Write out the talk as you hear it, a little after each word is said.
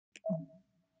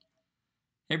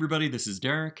Hey everybody, this is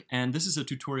Derek, and this is a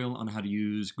tutorial on how to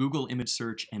use Google Image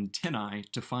Search and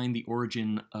TinEye to find the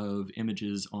origin of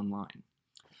images online.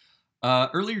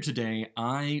 Earlier today,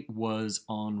 I was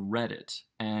on Reddit,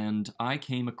 and I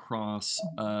came across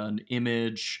an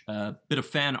image, a bit of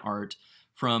fan art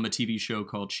from a TV show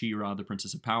called She-Ra, the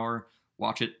Princess of Power.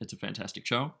 Watch it, it's a fantastic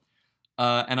show.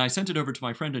 And I sent it over to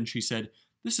my friend, and she said,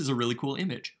 "This is a really cool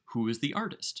image. Who is the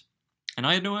artist?" And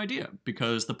I had no idea,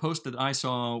 because the post that I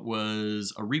saw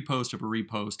was a repost of a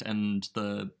repost, and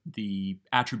the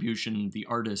attribution, the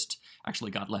artist,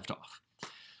 actually got left off.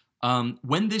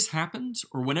 When this happens,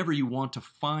 or whenever you want to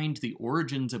find the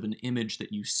origins of an image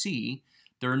that you see,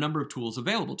 there are a number of tools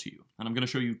available to you, and I'm going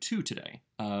to show you two today.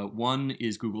 One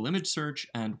is Google Image Search,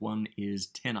 and one is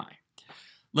TinEye.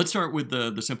 Let's start with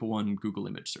the simple one, Google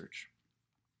Image Search.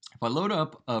 If I load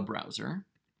up a browser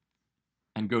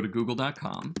and go to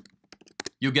google.com,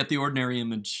 you'll get the ordinary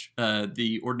image,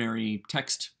 the ordinary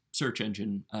text search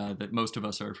engine that most of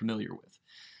us are familiar with.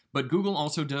 But Google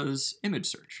also does image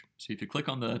search. So if you click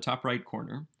on the top right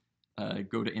corner,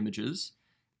 go to Images,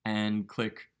 and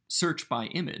click Search by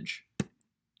Image,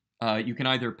 you can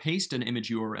either paste an image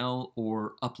URL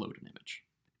or upload an image.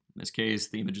 In this case,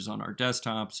 the image is on our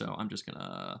desktop, so I'm just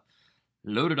gonna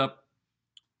load it up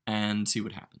and see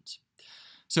what happens.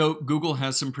 So Google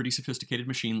has some pretty sophisticated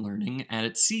machine learning, and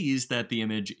it sees that the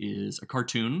image is a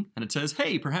cartoon, and it says,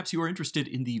 hey, perhaps you are interested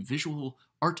in the visual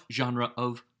art genre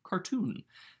of cartoon,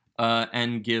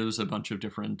 and gives a bunch of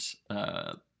different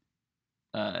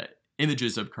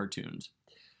images of cartoons.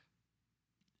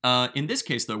 In this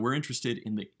case, though, we're interested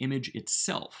in the image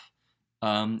itself,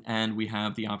 and we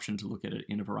have the option to look at it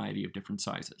in a variety of different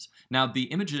sizes. Now,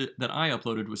 the image that I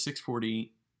uploaded was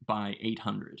 640 by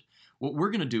 800. What we're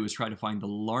going to do is try to find the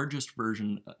largest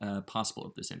version possible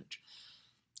of this image.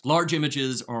 Large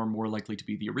images are more likely to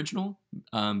be the original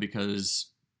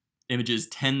because images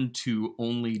tend to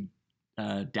only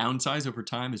downsize over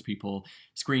time as people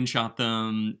screenshot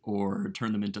them or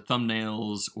turn them into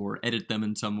thumbnails or edit them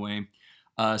in some way.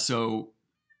 So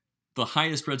the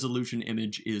highest resolution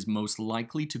image is most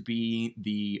likely to be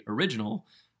the original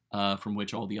from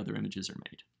which all the other images are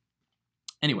made.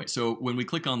 Anyway, so when we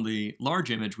click on the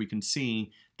large image, we can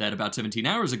see that about 17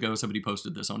 hours ago, somebody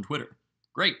posted this on Twitter.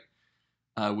 Great.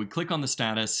 We click on the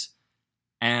status,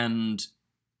 and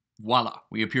voila,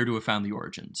 we appear to have found the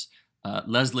origins.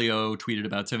 Leslie O tweeted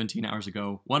about 17 hours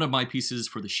ago, "One of my pieces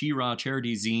for the She-Ra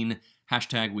charity zine,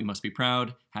 hashtag we must be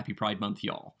proud, happy Pride Month,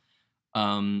 y'all."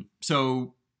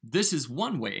 So this is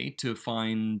one way to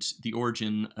find the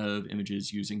origin of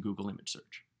images using Google Image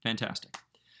Search. Fantastic.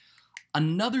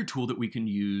 Another tool that we can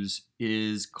use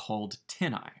is called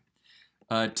TinEye.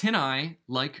 TinEye,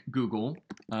 like Google,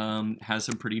 has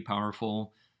some pretty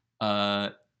powerful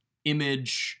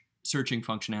image searching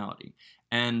functionality.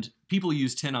 And people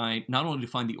use TinEye not only to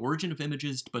find the origin of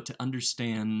images, but to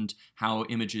understand how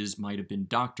images might have been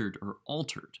doctored or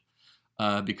altered,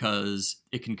 because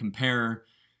it can compare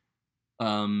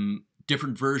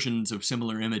different versions of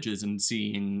similar images and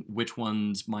seeing which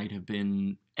ones might have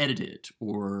been edited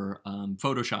or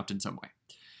photoshopped in some way.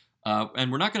 And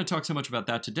we're not going to talk so much about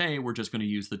that today. We're just going to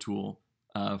use the tool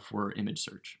for image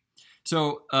search.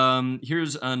 So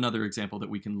here's another example that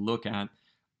we can look at.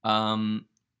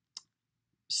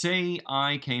 Say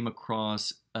I came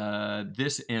across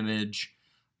this image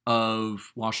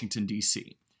of Washington,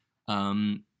 D.C.,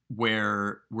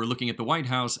 where we're looking at the White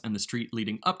House and the street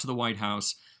leading up to the White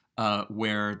House,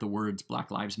 where the words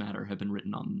Black Lives Matter have been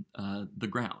written on the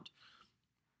ground.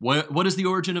 What is the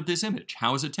origin of this image?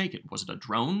 How is it taken? Was it a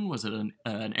drone? Was it an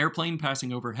airplane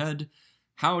passing overhead?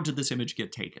 How did this image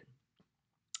get taken?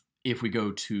 If we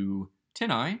go to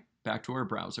TinEye, back to our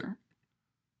browser,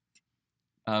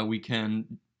 we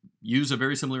can use a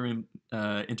very similar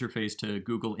interface to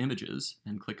Google Images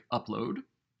and click Upload.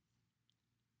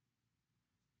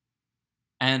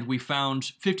 And we found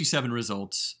 57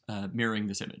 results mirroring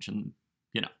this image. And,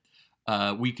 you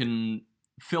know, we can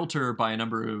filter by a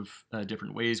number of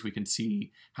different ways. We can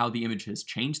see how the image has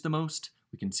changed the most.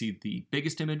 We can see the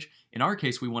biggest image. In our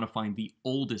case, we want to find the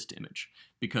oldest image,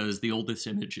 because the oldest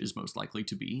image is most likely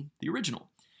to be the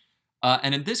original.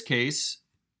 And in this case,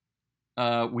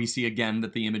 we see again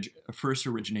that the image first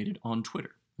originated on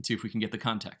Twitter. Let's see if we can get the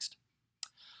context.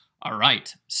 All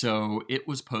right, so it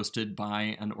was posted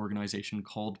by an organization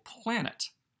called Planet.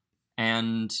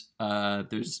 And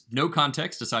there's no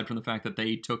context aside from the fact that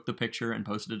they took the picture and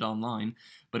posted it online.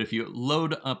 But if you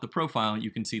load up the profile, you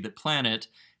can see that Planet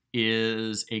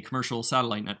is a commercial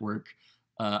satellite network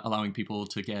allowing people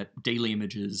to get daily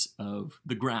images of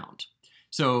the ground.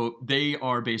 So they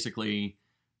are basically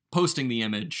posting the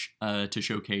image to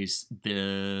showcase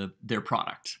their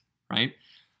product, right?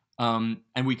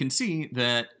 And we can see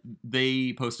that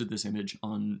they posted this image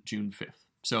on June 5th.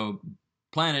 So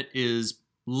planet is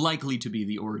likely to be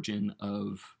the origin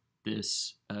of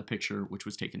this picture, which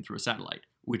was taken through a satellite,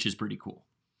 which is pretty cool.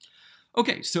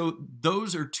 Okay, so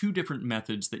those are two different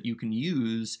methods that you can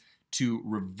use to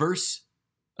reverse,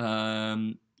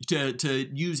 to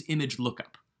use image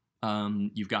lookup.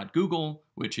 You've got Google,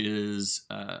 which is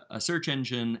a search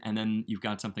engine, and then you've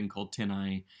got something called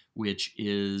TinEye, which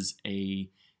is a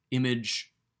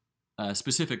image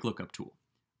specific lookup tool.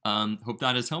 Hope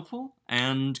that is helpful,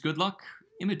 and good luck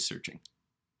image searching.